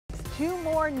2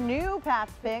 more new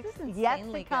past picks yet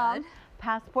to come. Good.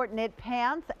 Passport knit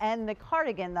pants and the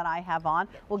cardigan that I have on.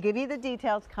 We'll give you the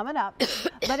details coming up.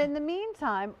 But in the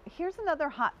meantime, here's another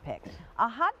hot pick. A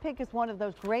hot pick is one of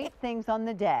those great things on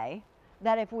the day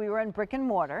that if we were in brick and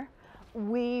mortar,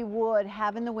 we would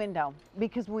have in the window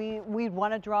because we'd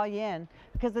want to draw you in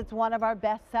because it's one of our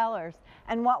best sellers.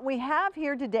 And what we have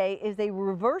here today is a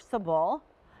reversible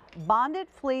bonded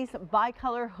fleece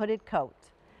bicolor hooded coat.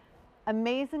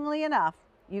 Amazingly enough,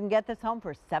 you can get this home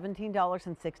for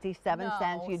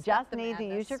 $17.67. You just need to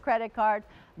use your credit card,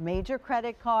 major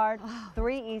credit card,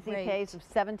 3 easy pays of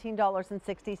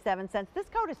 $17.67. This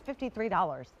coat is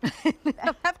 $53.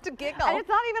 I have to giggle. And it's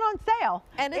not even on sale.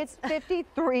 And it's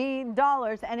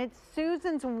 $53, and it's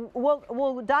Susan's.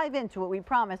 We'll dive into it, we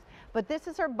promise. But this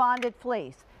is her bonded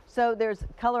fleece. So there's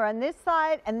color on this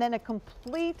side and then a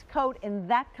complete coat in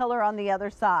that color on the other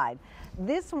side.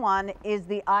 This one is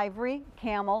the ivory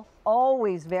camel,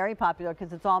 always very popular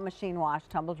because it's all machine wash,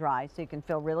 tumble dry, so you can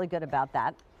feel really good about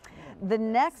that. The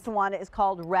next one is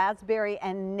called raspberry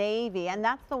and navy, and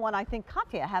that's the one I think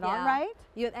Katya had on, right?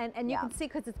 You can see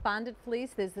because it's bonded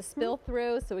fleece, there's the spill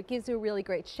through, so it gives you a really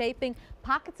great shaping.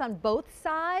 Pockets on both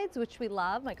sides, which we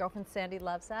love. My girlfriend Sandy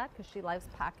loves that because she loves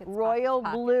pockets. Royal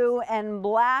blue and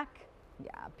black. Yeah,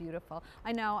 beautiful.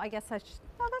 I know, I guess I should.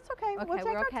 No, that's okay. Okay, we'll take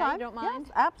we're our okay. time. You don't mind?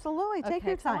 Yes, absolutely. Take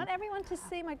your time. I want everyone to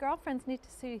see. My girlfriends need to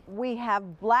see. We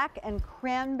have black and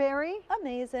cranberry.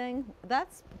 Amazing.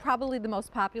 That's probably the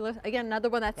most popular. Again, another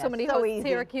one that so many so hosts easy.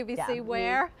 here at QVC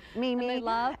wear. Me. They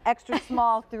love. Extra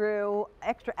small through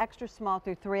extra small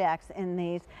through 3X in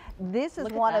these. This is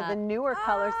one of the newer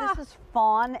colors. This is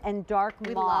fawn and dark moss.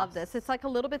 We love this. It's like a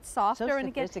little bit softer, So and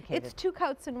again, it's 2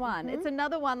 coats in one. It's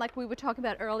another one like we were talking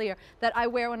about earlier that I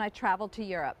wear when I travel to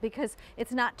Europe because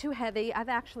it's not too heavy. I've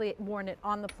actually worn it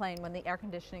on the plane when the air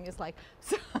conditioning is like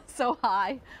so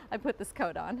high. I put this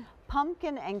coat on.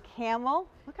 Pumpkin and camel.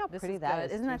 Look how pretty that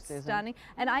is. Isn't that stunning?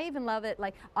 And I even love it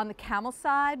like on the camel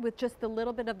side with just a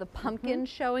little bit of the pumpkin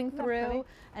showing through.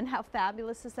 And how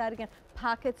fabulous is that? Again,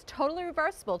 pockets, totally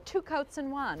reversible, 2 coats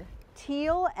in one.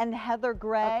 Teal and heather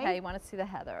gray. Okay, you want to see the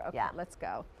heather? Okay, let's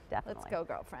go. Definitely. Let's go,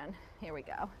 girlfriend. Here we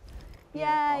go.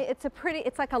 Beautiful. Yay, it's a pretty,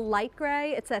 it's like a light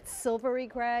gray. It's that silvery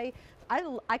gray.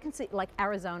 I can see like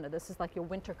Arizona. This is like your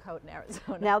winter coat in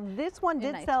Arizona. Now this one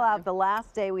did sell out the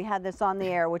last day we had this on the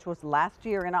air, which was last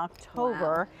year in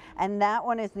October. And that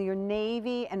one is your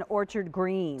navy and orchard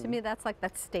green. To me, that's like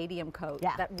that stadium coat.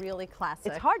 Yeah. That really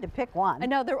classic. It's hard to pick one. I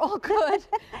know, they're all good.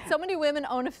 So many women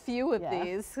own a few of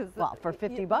these. Well, for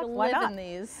 50 bucks, why not? In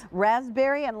these.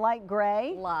 Raspberry and light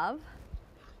gray. Love.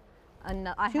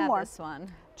 I have this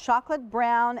one. Chocolate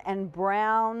brown and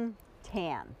brown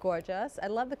tan. Gorgeous. I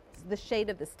love the shade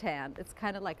of this tan. It's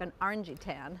kind of like an orangey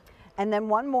tan. And then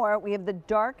one more, we have the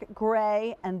dark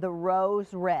gray and the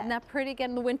rose red. Isn't that pretty?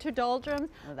 Again, the winter doldrums.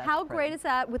 How great is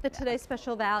that with the Today's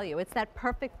Special Value? It's that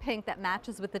perfect pink that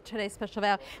matches with the Today's Special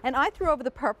Value. And I threw over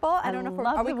the purple. I don't know if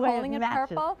are we calling it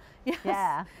purple? Yes.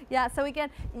 Yeah. Yeah, so again,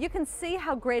 you can see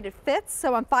how great it fits.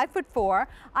 So I'm 5'4".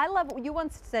 I love what you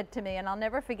once said to me, and I'll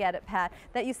never forget it, Pat,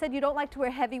 that you said you don't like to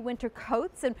wear heavy winter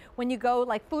coats, and when you go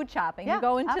like food shopping, you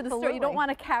go into the store, you don't want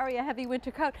to carry a heavy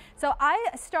winter coat. So I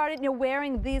started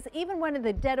wearing these, even when in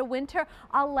the dead of winter,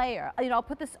 I'll layer. I'll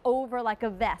put this over like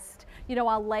a vest.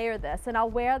 I'll layer this, and I'll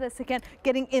wear this again,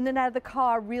 getting in and out of the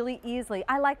car really easily.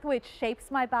 I like the way it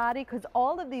shapes my body because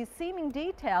all of these seaming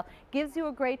detail gives you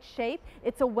a great shape.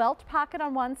 It's a welt pocket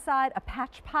on one side, a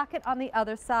patch pocket on the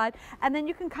other side, and then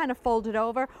you can kind of fold it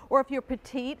over. Or if you're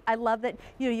petite, I love that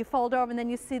you fold over and then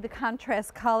you see the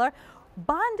contrast color.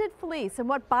 Bonded fleece, and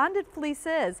what bonded fleece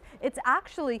is, it's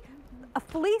actually a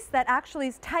fleece that actually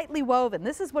is tightly woven.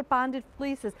 This is what bonded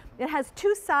fleece is. It has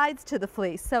 2 sides to the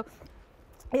fleece. So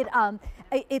it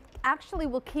actually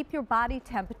will keep your body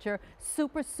temperature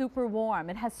super warm.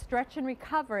 It has stretch and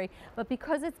recovery, but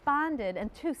because it's bonded and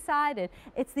 2-sided,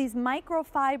 it's these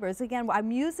microfibers. Again,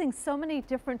 I'm using so many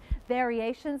different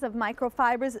variations of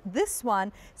microfibers. This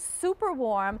one, super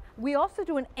warm. We also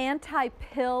do an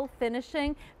anti-pill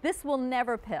finishing. This will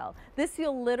never pill. This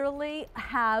you'll literally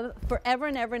have forever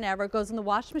and ever and ever. It goes in the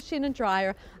wash machine and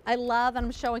dryer. I love, and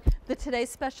I'm showing the Today's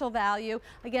Special Value.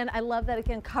 Again, I love that,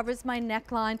 again, covers my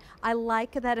neckline. mine. I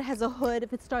like that it has a hood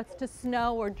if it starts to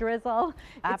snow or drizzle.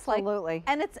 Absolutely.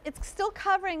 And it's still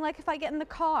covering, like if I get in the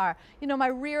car, you know, my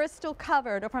rear is still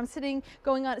covered. Or if I'm sitting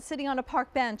on a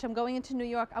park bench, I'm going into New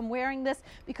York, I'm wearing this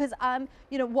because I'm,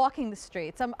 you know, walking the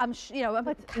streets. I'm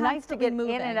It's nice to get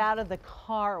moving. in and out of the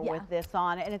car with this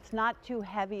on, and it's not too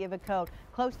heavy of a coat.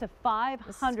 Close to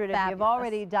 500 if you've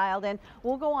already dialed in.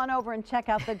 We'll go on over and check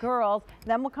out the girls,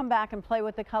 then we'll come back and play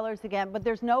with the colors again. But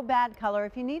there's no bad color.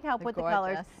 If you need help with the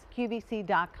colors,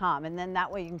 QVC.com, and then that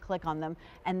way you can click on them,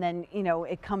 and then, you know,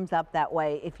 it comes up that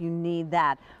way if you need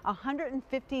that.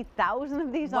 150,000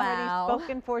 of these already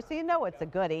spoken for, so you know it's a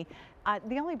goodie.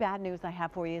 The only bad news I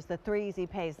have for you is the 3 Easy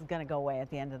Pays is going to go away at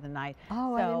the end of the night.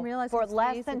 Oh, so I didn't realize for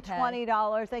less than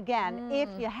 $20. Again, if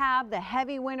you have the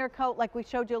heavy winter coat, like we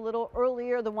showed you a little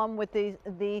earlier, the one with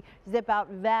the zip-out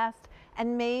vest,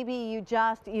 and maybe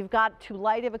you've got too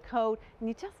light of a coat, and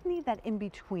you just need that in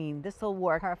between. This will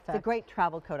work. Perfect. It's a great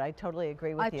travel coat. I totally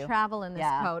agree with you. I travel in this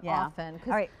coat often.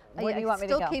 All right, where do you want me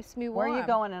to go? It still keeps me warm. Where are you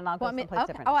going, and I'll go someplace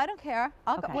different. Oh, I don't care.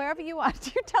 I'll go wherever you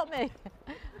want. You tell me.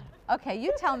 Okay,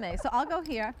 you tell me. So I'll go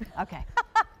here. Okay.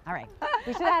 All right.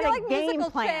 We should have had a game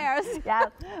plan. Yeah.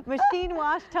 Machine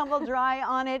wash, tumble dry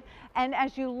on it. And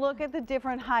as you look at the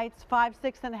different heights,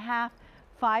 5'6 and a half,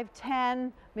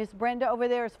 5'10. Miss Brenda over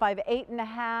there is 5'8 and a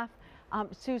half.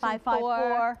 Susan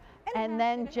 5'4. And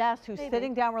then Jess, who's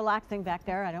sitting down relaxing back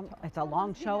there. It's a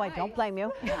long show. I don't blame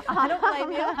you. I don't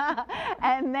blame you.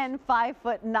 And then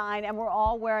 5'9", and we're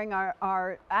all wearing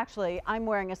actually, I'm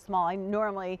wearing a small. I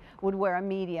normally would wear a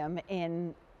medium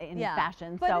in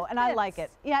fashion, and I like it.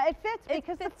 Yeah, it fits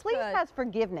because the fleece has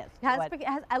forgiveness.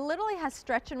 It literally has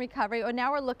stretch and recovery. And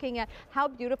now we're looking at how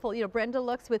beautiful, you know, Brenda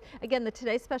looks with, again, the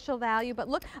Today's Special Value. But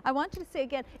look, I want you to see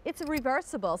again, it's a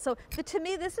reversible. So to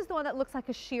me, this is the one that looks like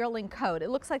a shearling coat. It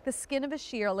looks like the skin of a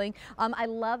shearling. I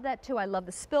love that too. I love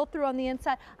the spill through on the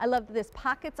inside. I love that there's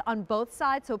pockets on both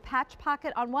sides. So patch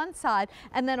pocket on one side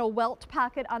and then a welt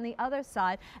pocket on the other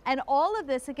side. And all of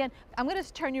this, again, I'm going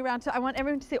to turn you around. So I want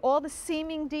everyone to see all the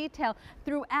seaming detail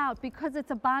throughout because it's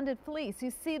a bonded fleece.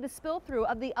 You see the spill through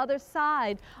of the other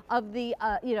side of the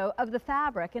of the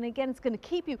fabric, and again, it's going to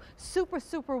keep you super,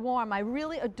 super warm. I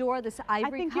really adore this ivory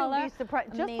color. I think you'll be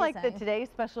surprised. Just like the Today's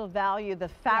Special Value, the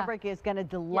fabric is going to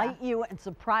delight you and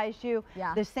surprise you.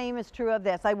 The same is true of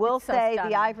this. I will say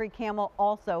the ivory camel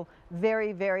also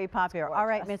very, very popular. All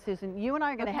right, Miss Susan, you and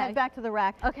I are going to head back to the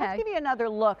rack. Let's give you another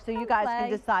look so you guys can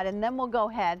decide, and then we'll go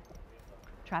ahead.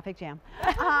 Traffic jam.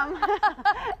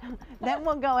 Then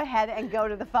we'll go ahead and go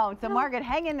to the phone. So Margaret,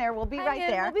 hang in there. We'll be right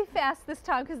there. We'll be fast this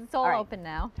time because it's all open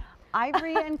now.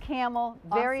 Ivory and camel,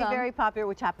 very, very popular,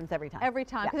 which happens every time. Every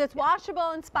time, because it's washable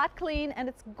and spot clean, and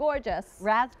it's gorgeous.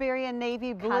 Raspberry and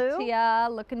navy blue. Katia,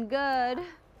 looking good.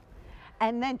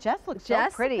 And then Jess looks so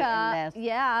pretty in this.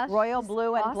 Yeah. Royal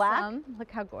blue and black.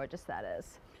 Look how gorgeous that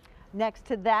is. Next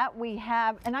to that, we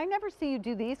have, and I never see you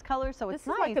do these colors, so it's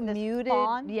nice. This is like a muted,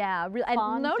 fawn,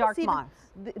 and notice dark even, moss.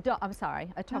 I'm sorry,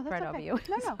 I talked right over you.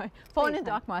 No. Fawn and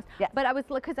dark moss. But I was,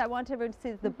 because I want everyone to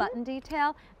see the button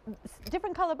detail,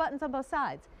 different color buttons on both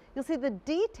sides. You'll see the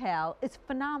detail is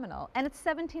phenomenal, and it's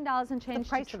 $17 and change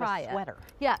to try it. Sweater.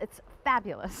 Yeah, it's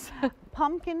fabulous.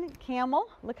 Pumpkin camel.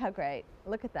 Look how great.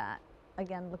 Look at that.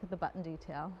 Again, look at the button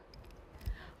detail.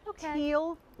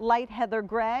 Teal, light heather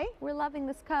gray. We're loving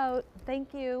this coat.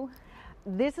 Thank you.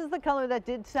 This is the color that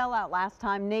did sell out last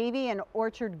time, navy and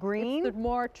orchard green. It's the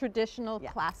more traditional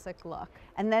classic look.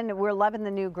 And then we're loving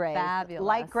the new gray. Fabulous.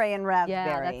 Light gray and raspberry.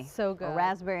 Yeah, that's so good. Or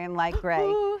raspberry and light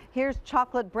gray. Here's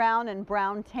chocolate brown and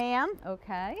brown tan.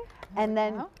 Okay. And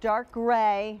then dark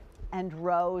gray and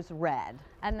rose red.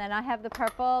 And then I have the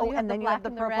purple. Oh, and then you have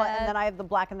the purple, and then I have the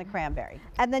black and the cranberry.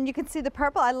 And then you can see the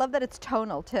purple. I love that it's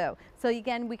tonal too. So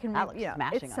again, we can,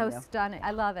 it's so stunning. I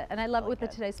love it, and I love it with the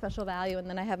Today's Special Value. And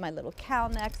then I have my little cowl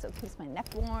neck, so it keeps my neck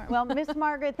warm. Well, Miss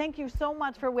Margaret, thank you so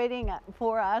much for waiting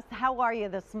for us. How are you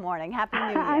this morning? Happy New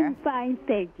Year. I'm fine,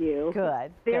 thank you.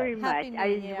 Good. Very much. I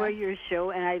enjoy your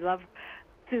show, and I love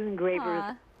Susan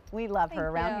Graber's. We love her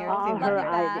around here.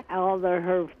 All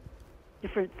her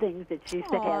different things that she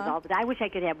has all the time. I wish I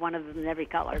could have one of them in every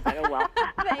color, but oh well.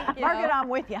 Thank you. Margaret, I'm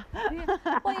with you.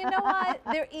 Well, you know what?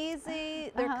 They're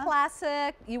easy. They're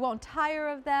classic. You won't tire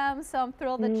of them. So I'm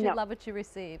thrilled that you love what you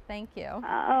receive. Thank you.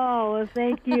 Oh, well,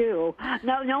 thank you.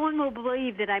 No one will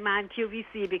believe that I'm on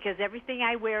QVC because everything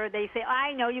I wear, they say, oh,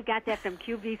 I know you got that from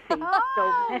QVC.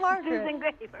 Oh, so, Margaret. Susan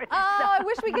Graber. Oh, I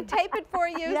wish we could tape it for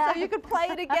you so you could play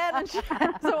it again and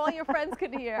so all your friends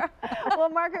could hear. Well,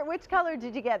 Margaret, which color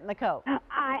did you get in the coat?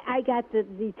 I got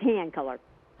the tan color.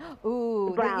 Ooh,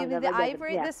 the brown, you mean the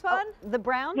ivory, this one? Oh, the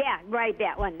brown? Yeah, right,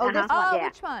 that one. Oh, this one? Oh,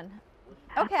 which one?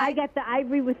 Okay. I got the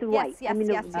ivory with the white. Yes, I mean,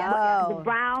 yes, the, yes, yes. the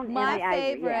brown My and the ivory.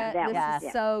 favorite. Yeah, that This one. is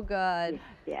Yeah. so good.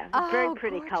 Yeah, it's very Oh,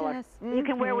 pretty color. gorgeous. You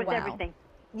can wear with Wow. everything.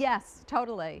 Yes,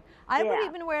 totally. I would Yeah.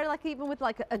 even wear even with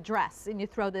like a dress and you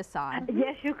throw this on.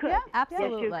 Yes, you could. Yeah,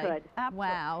 Absolutely. Yes, you could. Absolutely.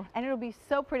 Wow. And it'll be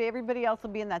so pretty. Everybody else will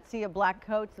be in that sea of black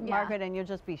coats, Yeah. Margaret, and you'll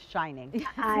just be shining.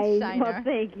 Well, Shiner.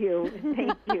 thank you.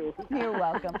 Thank you. You're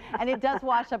welcome. And it does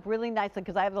wash up really nicely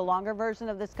because I have the longer version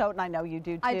of this coat, and I know you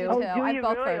do too. I do Oh, too. do I have you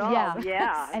both really? versions. Oh, Yeah.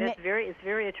 yeah. And It's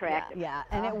very attractive. Yeah,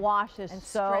 and it washes and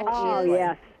so stretches. Oh, easily.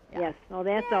 yes. Yeah. Yes. Well,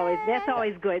 that's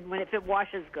always good when if it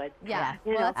washes good. Yeah.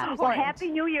 You Well, know? that's Well, important. Happy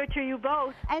New Year to you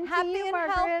both. And to Happy you, and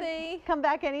Margaret. healthy. Come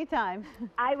back anytime.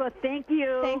 I will thank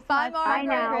you. Thanks Bye, much. Bye,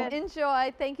 Margaret.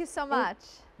 Enjoy. Thank you so much.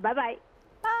 Bye-bye.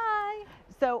 Bye.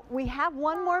 So we have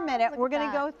one more minute. look We're at going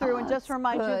to that. go through and Oh, just it's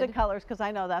remind you the good. colors because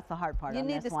I know that's the hard part You on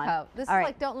need this one. coat. This All is right.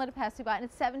 like don't let it pass you by, and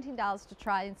it's $17 to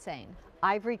try. Insane.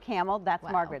 Ivory camel, that's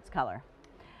Wow. Margaret's color.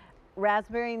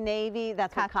 Raspberry navy,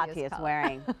 that's what Katya's Katya is color.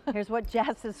 wearing. Here's what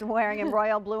Jess is wearing in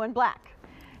royal blue and black.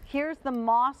 Here's the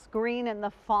moss green and the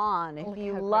fawn. If Look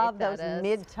you how love great those that is.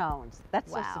 mid-tones. That's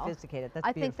so Wow. sophisticated. That's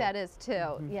I beautiful. think that is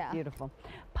too. Yeah. Beautiful.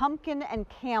 Pumpkin and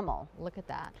camel. Look at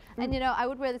that. And you know, I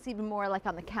would wear this even more like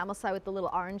on the camel side with the little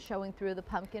orange showing through the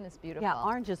pumpkin. It's beautiful. Yeah,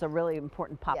 orange is a really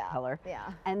important pop Yeah, color. yeah.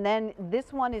 And then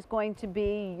this one is going to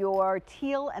be your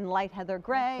teal and light heather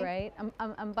gray. Great.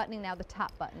 I'm buttoning now the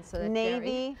top button so that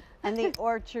Navy and the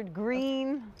orchard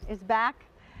green is back.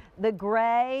 The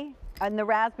gray and the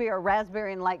raspberry, or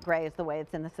raspberry and light gray is the way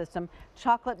it's in the system.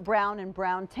 Chocolate brown and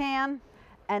brown tan.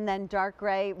 And then dark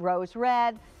gray, rose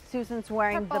red. Susan's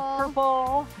wearing the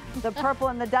purple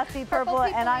and the dusty purple, Purple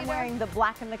people and I'm eater. wearing the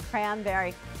black and the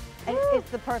cranberry. And Woo. it's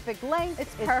the perfect length.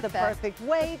 It's the perfect. perfect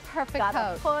weight. It's a perfect got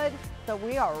coat. a hood. So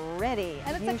we are ready.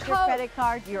 And it's a Use your coat. credit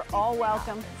card. You're all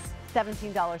welcome.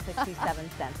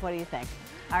 $17.67. What do you think?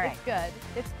 All right. It's good.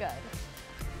 It's good.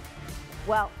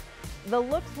 Well, the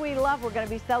looks we love, we're going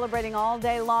to be celebrating all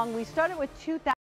day long. We started with 2,000.